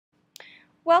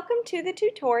Welcome to the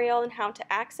tutorial on how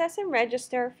to access and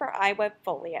register for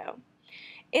iWebFolio.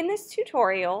 In this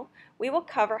tutorial, we will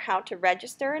cover how to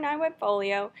register in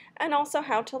iWebFolio and also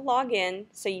how to log in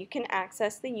so you can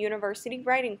access the University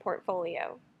Writing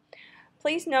Portfolio.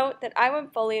 Please note that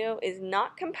iWebFolio is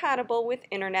not compatible with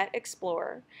Internet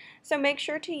Explorer, so make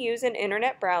sure to use an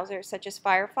internet browser such as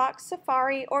Firefox,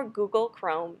 Safari, or Google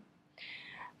Chrome.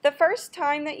 The first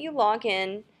time that you log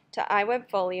in to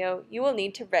iWebFolio, you will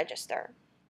need to register.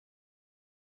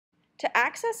 To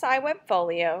access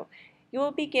iWebFolio, you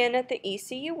will begin at the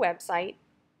ECU website,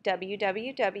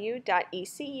 www.ecu.edu,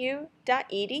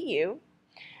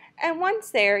 and once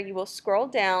there, you will scroll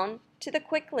down to the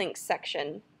Quick Links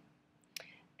section.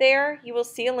 There, you will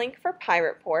see a link for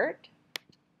Pirate Port.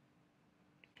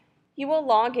 You will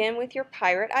log in with your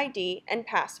Pirate ID and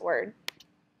password.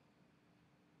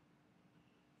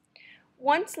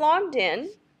 Once logged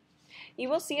in, you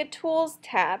will see a Tools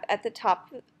tab at the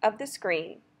top of the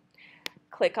screen.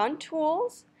 Click on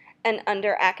Tools, and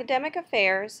under Academic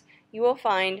Affairs, you will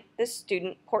find the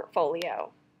Student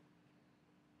Portfolio.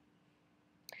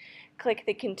 Click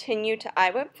the Continue to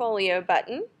iWebFolio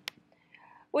button,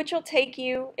 which will take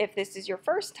you, if this is your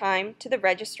first time, to the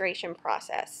registration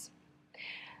process.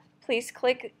 Please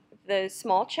click the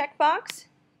small checkbox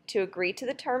to agree to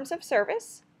the terms of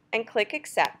service and click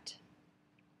Accept.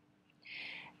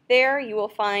 There you will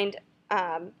find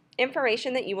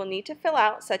information that you will need to fill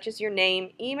out, such as your name,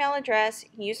 email address,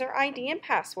 user ID, and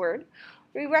password.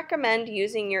 We recommend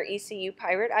using your ECU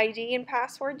Pirate ID and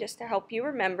password just to help you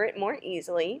remember it more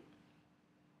easily.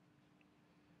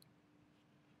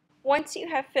 Once you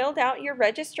have filled out your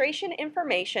registration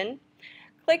information,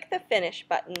 click the Finish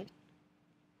button.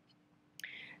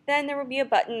 Then there will be a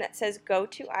button that says Go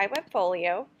to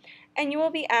iWebFolio, and you will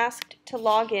be asked to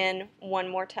log in one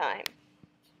more time.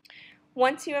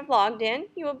 Once you have logged in,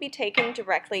 you will be taken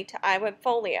directly to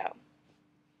iWebFolio.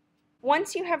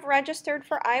 Once you have registered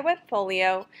for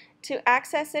iWebFolio, to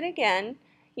access it again,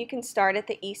 you can start at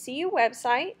the ECU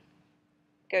website,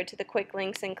 go to the Quick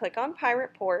Links and click on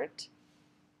Pirate Port.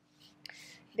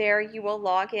 There you will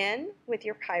log in with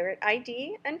your Pirate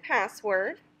ID and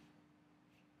password,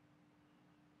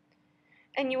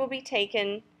 and you will be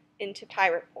taken into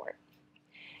Pirate Port.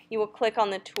 You will click on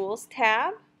the Tools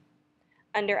tab.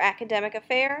 Under Academic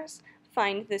Affairs,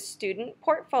 find the Student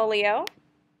Portfolio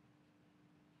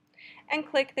and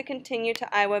click the Continue to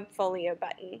iWebFolio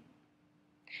button.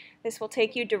 This will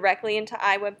take you directly into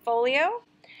iWebFolio,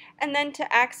 and then to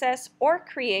access or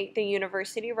create the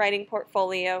University Writing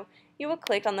Portfolio, you will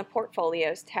click on the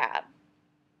Portfolios tab.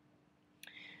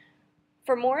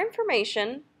 For more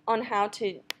information on how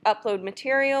to upload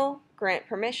material, grant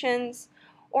permissions,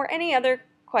 or any other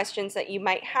questions that you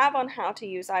might have on how to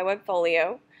use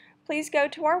iWebFolio, please go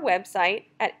to our website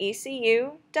at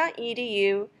ecu.edu/QEP.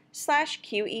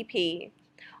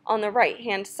 On the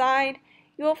right-hand side,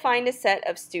 you will find a set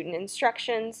of student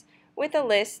instructions with a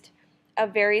list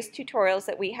of various tutorials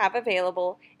that we have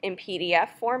available in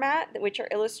PDF format, which are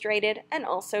illustrated, and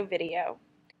also video.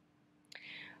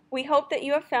 We hope that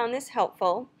you have found this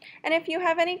helpful, and if you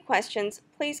have any questions,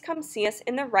 please come see us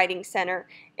in the Writing Center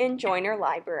in Joyner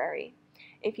Library.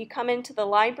 If you come into the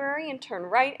library and turn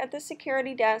right at the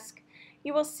security desk,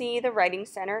 you will see the Writing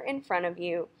Center in front of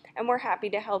you, and we're happy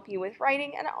to help you with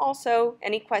writing and also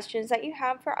any questions that you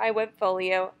have for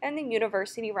iWebFolio and the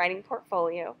University Writing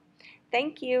Portfolio.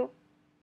 Thank you.